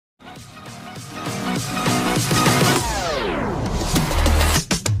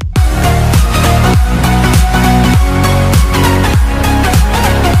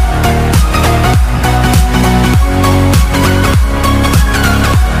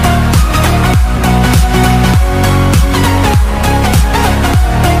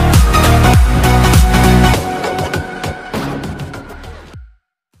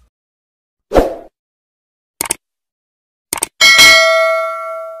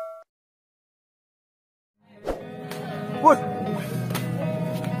Wes,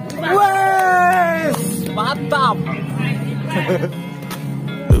 mantap.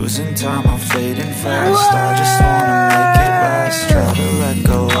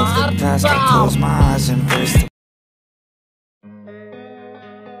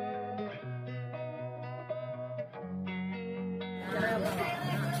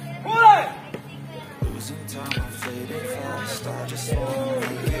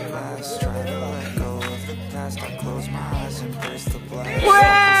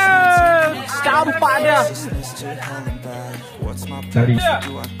 Campak dia. Dari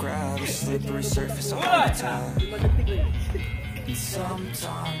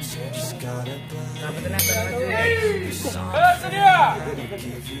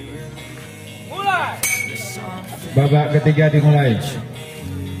babak ketiga dimulai.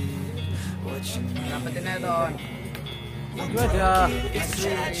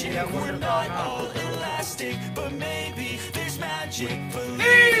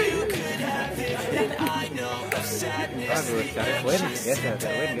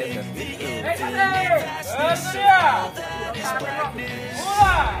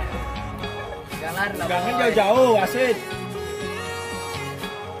 Jangan jauh-jauh, wasit.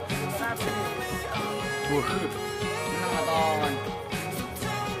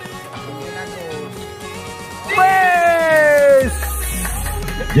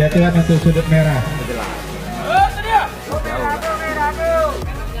 Jatuhan untuk sudut merah.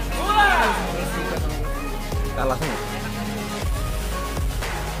 Kalah semua.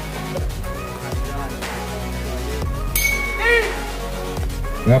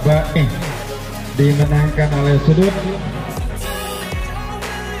 Babak ini dimenangkan oleh sudut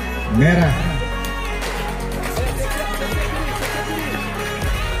merah.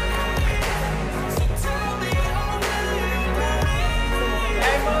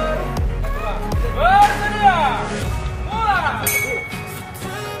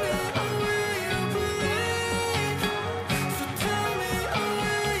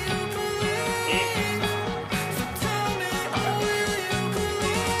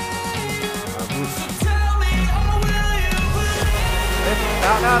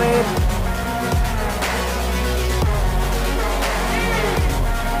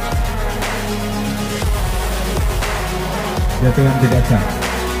 Jatuhan tidak sah.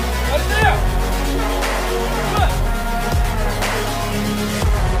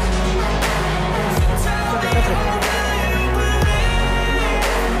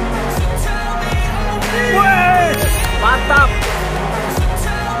 Mantap.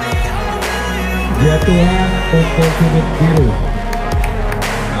 Jatuhan untuk sudut biru.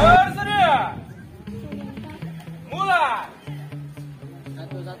 Bersedia. Mulai.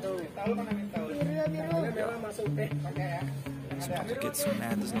 Satu-satu. Sometimes I get so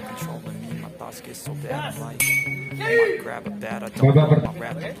mad, there's no controlling me. My thoughts get so bad, I'm like, I might grab a bat, I don't know my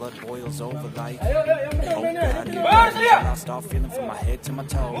rap, the blood boils over like, oh God, I start feeling from my head to my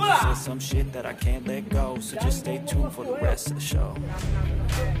toes. You said some shit that I can't let go, so just stay tuned for the rest of the show.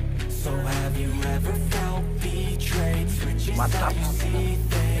 So have you ever felt betrayed? Mantap.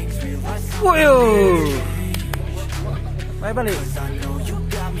 Baik balik.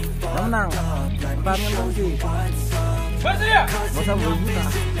 Menang. Pertandingan kunci. Bersedia. Gak usah berbuka.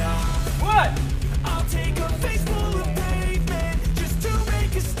 Mulai.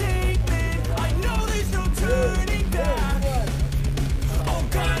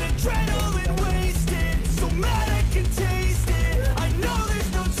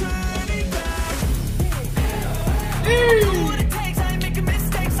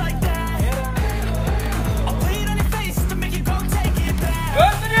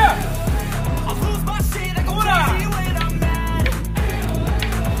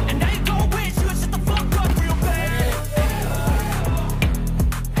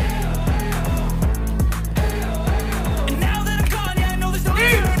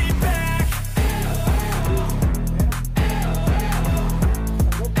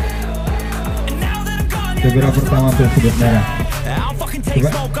 Segera pertama untuk sudut merah.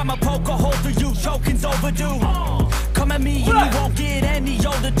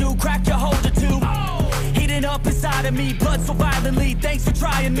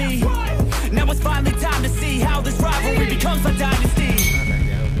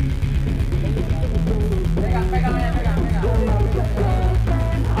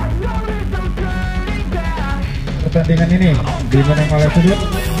 Pertandingan ini dimenang oleh sudut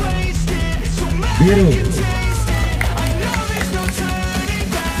biru.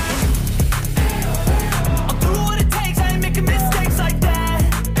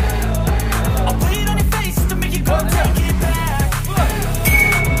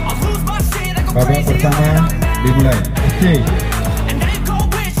 Babak pertama dimulai. C.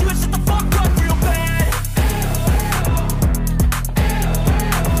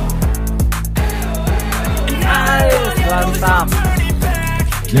 Mantap.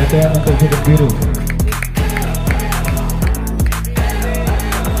 Jatuhan untuk sudut biru.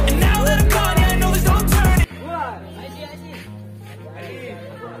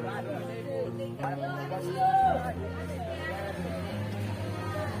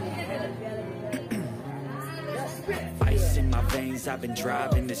 Ice in my veins, I've been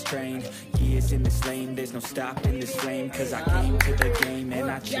driving this train. Years in this lane, there's no stopping this flame. Cause I came to the game and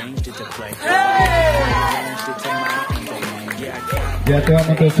I changed it to play. Changed it to my own domain. Yeah, I got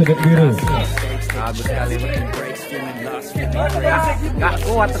Jatuhan untuk sudut biru. Bagus sekali. breaks, feeling lost, feeling great. Gak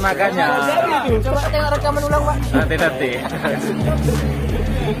kuat tenaganya. Coba tengok rekaman ulang, Pak. Nanti.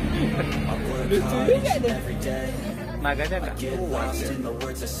 Tenaganya gak kuat. Lost in the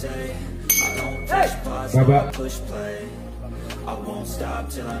words I say. I don't push pause, Babak. I push play. I won't stop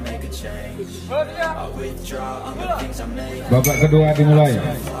till I make a change. I withdraw on the things I make. Babak kedua dimulai.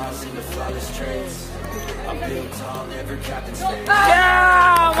 Flaws into flawless traits. I build tall, never capped in space.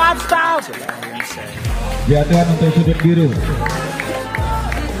 Ya, mantap. Till I hear him say. Jatuhan untuk sudut biru.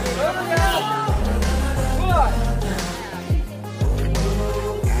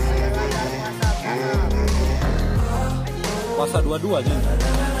 Puasa dua-duanya.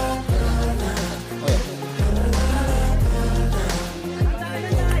 Oh ya.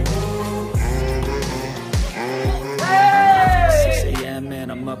 6 a.m.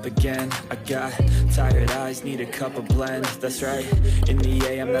 and I'm up again. I got tired eyes, need a cup of blend. That's right, in the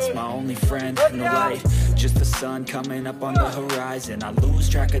AM, that's my only friend. No light, just the sun coming up on the horizon. I lose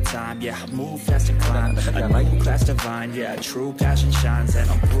track of time, yeah, I move fast and climb. A new class divine, yeah, true passion shines. And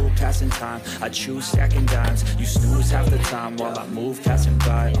I'm through passing time, I choose stacking dimes. You snooze half the time while I move passing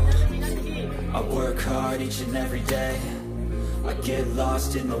by. I work hard each and every day. I get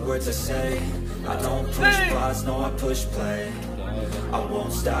lost in the words I say. I don't push pause, no, I push play. I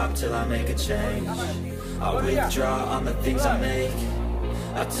won't stop till I make a change. I withdraw on the things I make.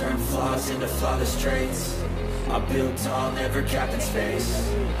 I turn flaws into flawless traits. I build tall, never capped in space.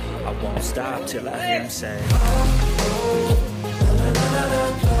 I won't stop till I hear him say.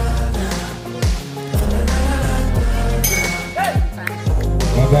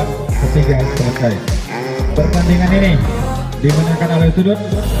 Babak ketiga selesai. Pertandingan ini dimenangkan oleh sudut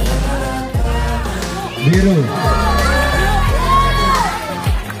biru.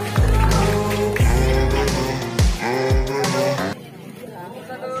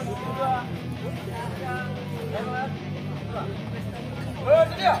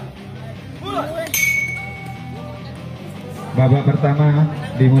 Babak pertama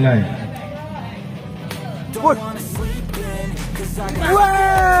dimulai.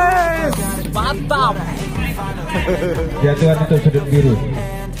 Mantap. Jatuhan untuk sudut biru.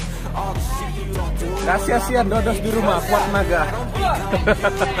 Kasihan Dodos di rumah kuat naga.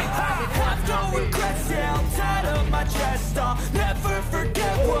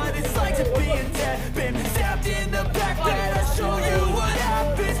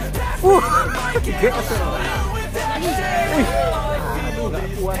 Aduh, gak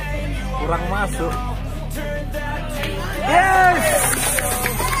kuat. Kurang masuk. Yes.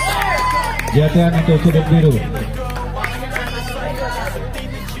 Jatuhan untuk sudut biru.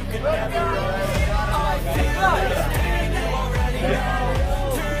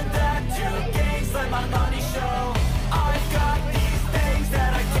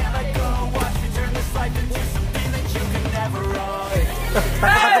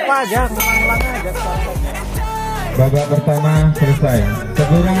 Babak pertama selesai.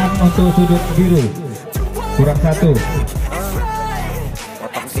 Kekurangan untuk sudut biru. Kurang 1.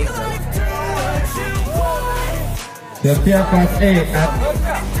 Siap-siap kelas E.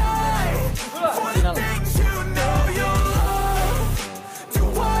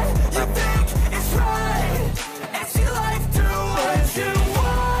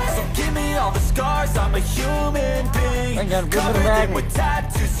 I'm a human being, covered in with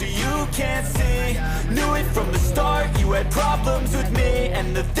tattoos so you can't see. Knew it from the start, you had problems with me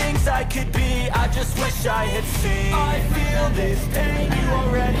and the things I could be, I just wish I had seen. I feel this pain, you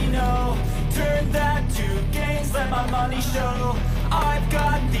already know. Turn that to gains, let my money show. I've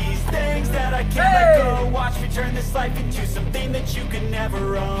got these things that I can't let go. Watch me turn this life into something that you can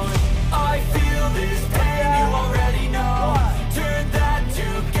never own. I feel this pain, you already know. Turn that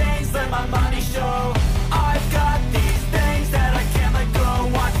to gains, let my money show. I've got these things that I can't let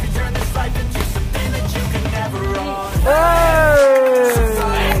go. Watch me turn this life into something that you can never own.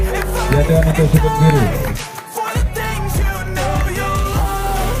 Jatuhan untuk sudut biru. For the things you know you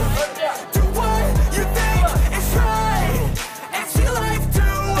love. Do what you think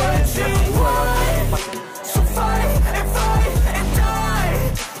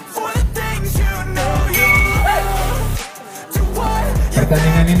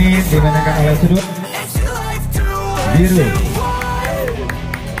Pertandingan ini dimenangkan oleh sudut biru.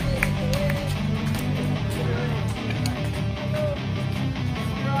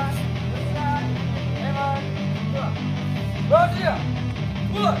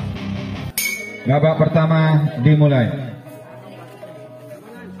 Babak pertama dimulai.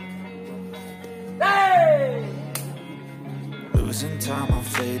 Losing time, I'm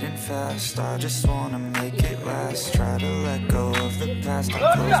fading fast. I just wanna make it last. Try to let go of the past. I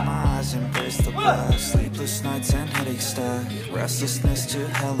close my eyes, embrace the blast. Sleepless nights and headaches stack. Restlessness to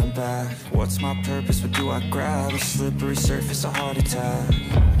hell and back. What's my purpose? What do I grab? A slippery surface, a heart attack.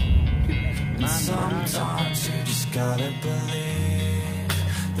 And sometimes you just gotta believe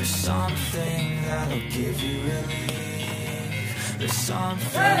there's something that'll give you relief. There's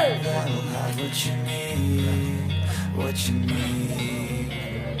something that'll have what you need. What you need.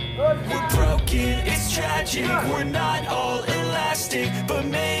 We're broken, it's tragic. We're not all elastic, but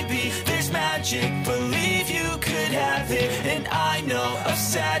maybe there's magic. Believe you could have it. And I know of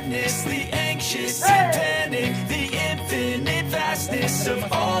sadness, the anxious and panic, the infinite vastness of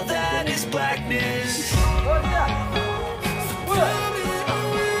all that is blackness.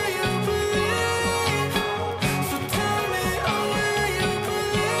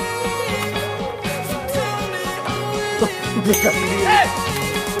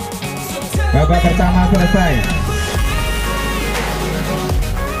 Babak pertama selesai.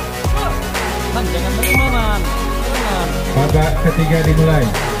 Man, jangan bermain. Babak ketiga dimulai.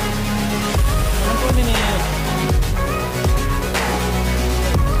 Ampun ini.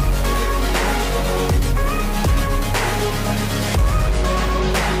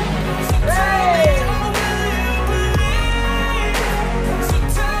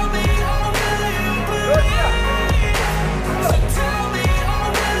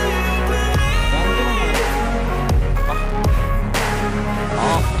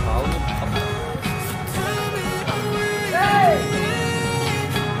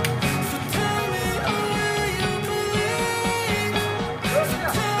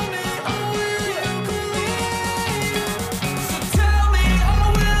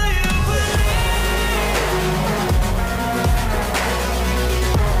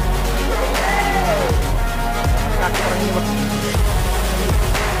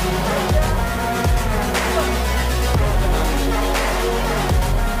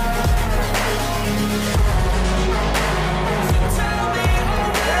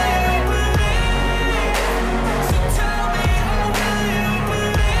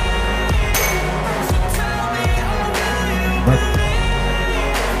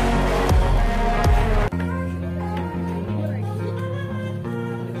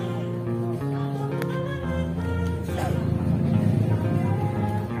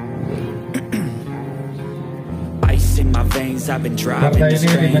 I've been driving this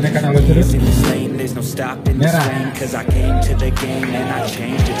train in this lane, there's no stopping this train. Cause I came to the game and I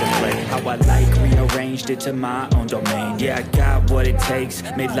changed it to play how I like, rearranged it to my own domain. Yeah, I got what it takes,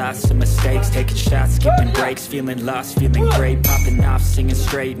 made lots of mistakes, taking shots, skipping breaks, feeling lost, feeling great, popping off, singing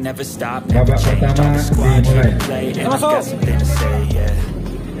straight, never stop, never change. On the squad, here to play, and I've got something to say, yeah.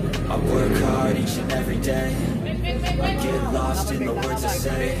 I work hard each and every day, I get lost in the words I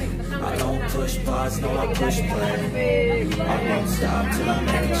say. I don't push pause, no I push play. I won't stop till I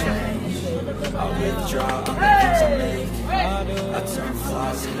make a change. I withdraw on the things I make. I turn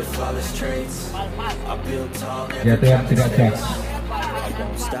flaws into flawless traits. I build tall, never captain space. I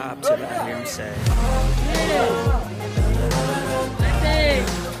won't stop till I hear him say.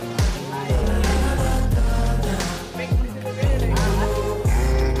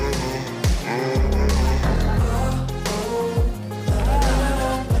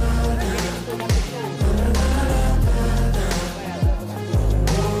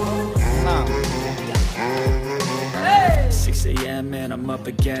 And I'm up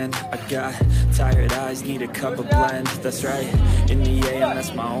again. I got tired eyes, need a cup of blend. That's right, in the AM,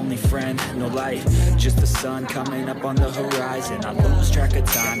 that's my only friend. No light, just the sun coming up on the horizon. I lose track of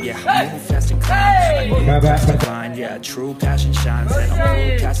time, yeah, I move fast and climb. I move fast and find, yeah, true passion shines. And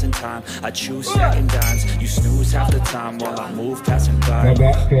I'm passing time, I choose second dimes. You snooze half the time while I move passing by.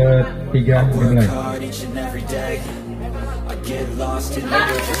 Babak ketiga dimulai. Hard each and every day. I get lost in the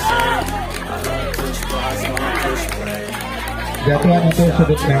words I say. I don't push pause, no I push play. Jatuhan untuk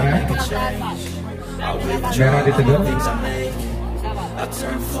sudut merah. Merah ditegur. I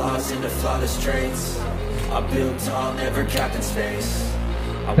turn flaws into flawless traits. I build tall, never capped in space.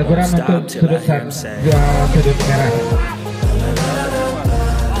 Teguran untuk sudut merah.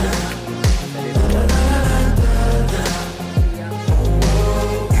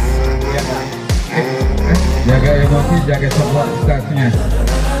 Jaga emosi, jaga stabilitasnya.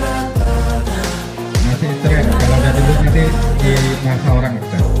 nanti di masa orang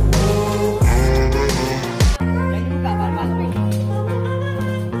kita.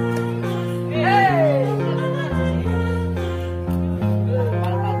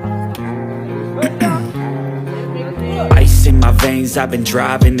 Ice in my veins, I've been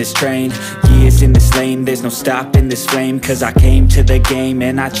driving this train. Years in this lane, there's no stopping this flame. Cause I came to the game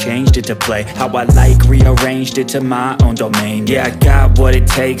and I changed it to play how I like, rearranged it to my own domain. Yeah, I got what it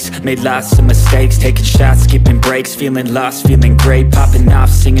takes, made lots of mistakes, taking shots, skipping breaks, feeling lost, feeling great, popping off,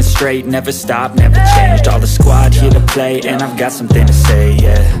 singing straight, never stopped, never changed. All the squad here to play and I've got something to say,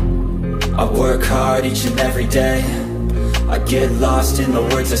 yeah. I work hard each and every day, I get lost in the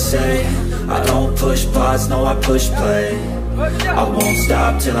words I say. I don't push pause, no I push play. I won't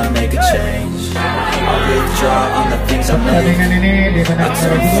stop till I make a change. I withdraw on the things I make. I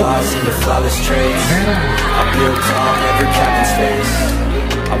turn flaws into flawless traits. I build calm every captain's face.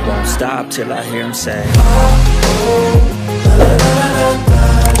 I won't stop till I hear him say,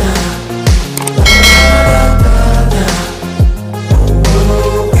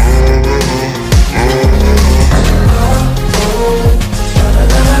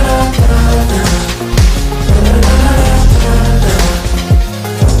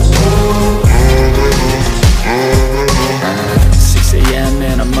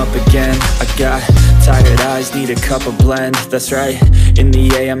 got tired eyes, need a cup of blend. That's right, in the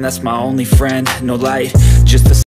AM, that's my only friend. No light, just the